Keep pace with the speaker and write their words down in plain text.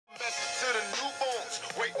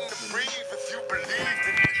waiting to breathe. If you believe,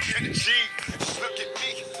 then you can achieve. Just look at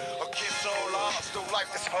me, against all odds, though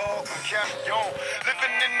life is hard, we carry on.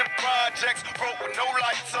 Living in the projects, broke with no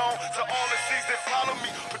lights on. To all the seas that follow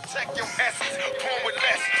me, protect your essence, born with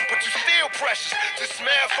less, but you still precious. Just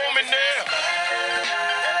smile for me now.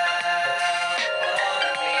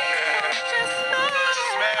 Just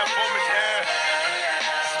smile for me now.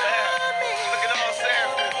 Smile. Look at all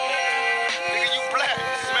Sarah. Nigga, you black.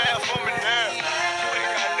 Smile for me now. You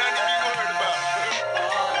ain't got nothing to be worried about.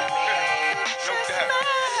 No doubt.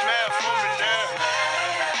 Smile for me now.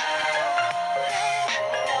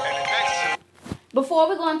 And the next. Before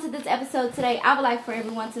we go into this episode today, I would like for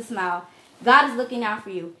everyone to smile. God is looking out for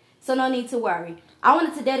you, so no need to worry. I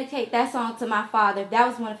wanted to dedicate that song to my father. That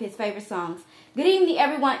was one of his favorite songs. Good evening,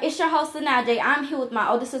 everyone. It's your host, Sanaje. I'm here with my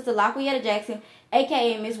older sister, Laquietta Jackson,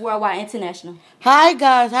 a.k.a. Miss Worldwide International. Hi,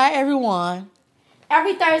 guys. Hi, everyone.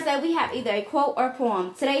 Every Thursday, we have either a quote or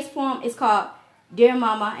poem. Today's poem is called Dear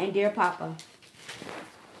Mama and Dear Papa.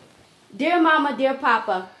 Dear Mama, Dear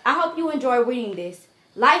Papa, I hope you enjoy reading this.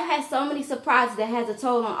 Life has so many surprises that has a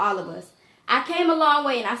toll on all of us. I came a long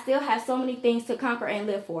way and I still have so many things to conquer and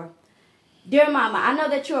live for. Dear Mama, I know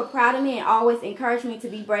that you are proud of me and always encourage me to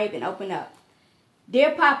be brave and open up.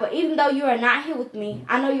 Dear Papa, even though you are not here with me,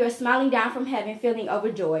 I know you are smiling down from heaven, feeling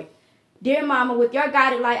overjoyed. Dear Mama, with your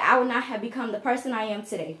guided light, I would not have become the person I am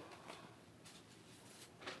today.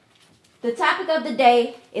 The topic of the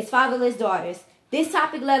day is fatherless daughters. This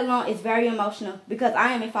topic, let alone, is very emotional because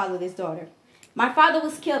I am a fatherless daughter. My father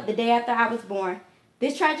was killed the day after I was born.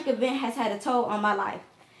 This tragic event has had a toll on my life.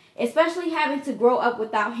 Especially having to grow up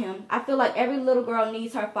without him, I feel like every little girl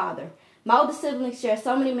needs her father. My older siblings share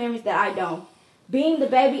so many memories that I don't. Being the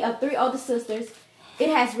baby of 3 older sisters, it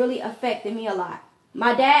has really affected me a lot.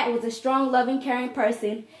 My dad was a strong, loving, caring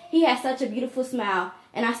person. He had such a beautiful smile,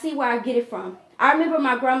 and I see where I get it from. I remember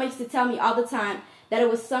my grandma used to tell me all the time that it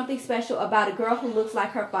was something special about a girl who looks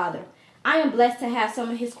like her father. I am blessed to have some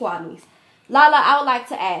of his qualities. Lala, I would like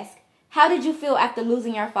to ask, how did you feel after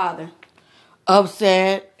losing your father?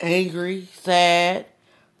 Upset, angry, sad,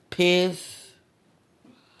 pissed.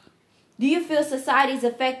 Do you feel society is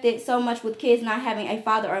affected so much with kids not having a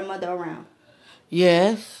father or mother around?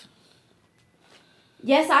 Yes.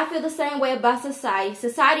 Yes, I feel the same way about society.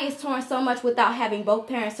 Society is torn so much without having both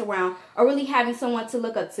parents around or really having someone to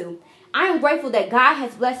look up to. I am grateful that God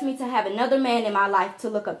has blessed me to have another man in my life to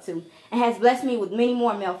look up to and has blessed me with many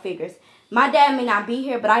more male figures. My dad may not be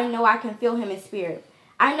here, but I know I can feel him in spirit.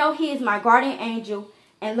 I know he is my guardian angel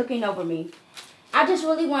and looking over me. I just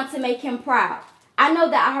really want to make him proud. I know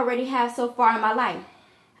that I already have so far in my life.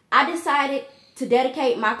 I decided to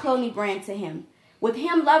dedicate my clothing brand to him. With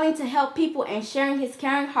him loving to help people and sharing his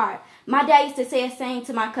caring heart, my dad used to say a saying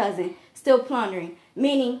to my cousin, still plundering,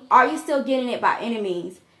 meaning, are you still getting it by any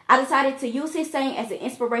means? I decided to use his saying as an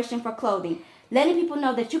inspiration for clothing, letting people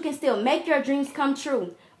know that you can still make your dreams come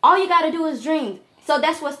true. All you got to do is dream. So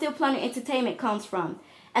that's what Still Plundering Entertainment comes from.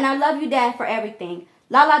 And I love you, Dad, for everything.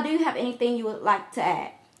 Lala, do you have anything you would like to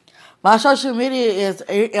add? My social media is,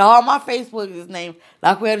 all my Facebook is named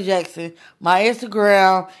Laquietta Jackson. My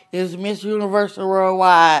Instagram is Miss Universal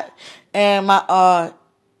Worldwide. And my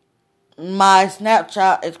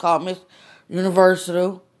Snapchat is called Miss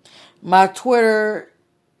Universal. My Twitter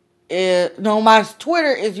is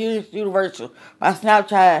Universal. My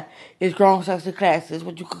Snapchat is Grown Sexy Classes,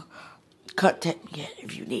 but you can contact me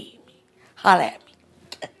if you need me. Holla at me.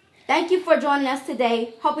 Thank you for joining us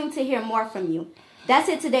today, hoping to hear more from you. That's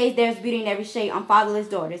it today. There's Beauty in Every Shade on Fatherless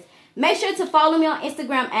Daughters. Make sure to follow me on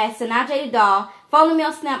Instagram at Sanaje the Doll. Follow me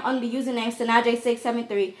on Snap under the username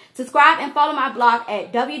Sanaje673. Subscribe and follow my blog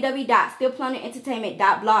at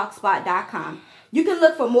www.stillplunderingentertainment.blogspot.com. You can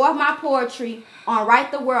look for more of my poetry on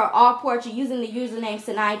Write the World All Poetry using the username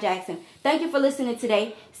Sanai Jackson. Thank you for listening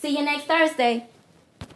today. See you next Thursday.